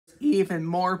even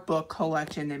more book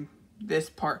collection in this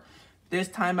part. This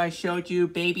time I showed you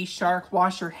Baby Shark,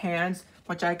 Wash Your Hands,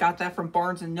 which I got that from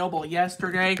Barnes & Noble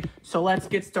yesterday. So let's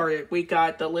get started. We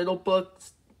got the little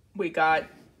books. We got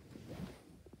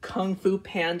Kung Fu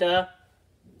Panda,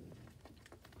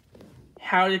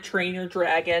 How to Train Your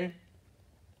Dragon,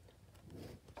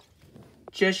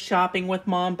 Just Shopping with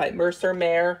Mom by Mercer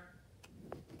Mayer,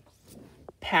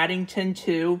 Paddington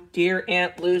 2, Dear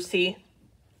Aunt Lucy,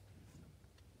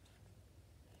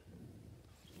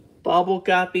 Bubble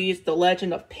Guppies, The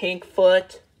Legend of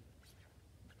Pinkfoot,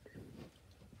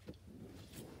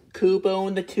 Kubo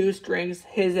and the Two Strings,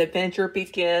 His Adventure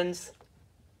Begins,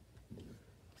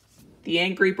 The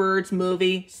Angry Birds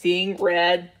movie, Seeing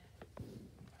Red,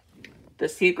 The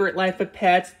Secret Life of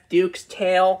Pets, Duke's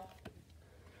Tale,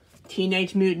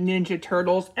 Teenage Mutant Ninja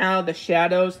Turtles, Out of the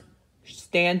Shadows,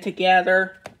 Stand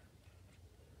Together,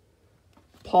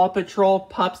 Paw Patrol,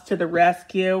 Pups to the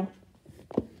Rescue,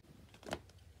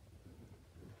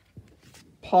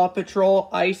 Paw Patrol,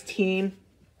 Ice Team,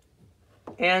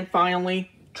 and finally,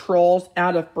 Trolls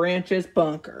Out of Branches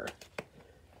Bunker.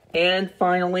 And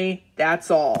finally,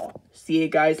 that's all. See you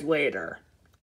guys later.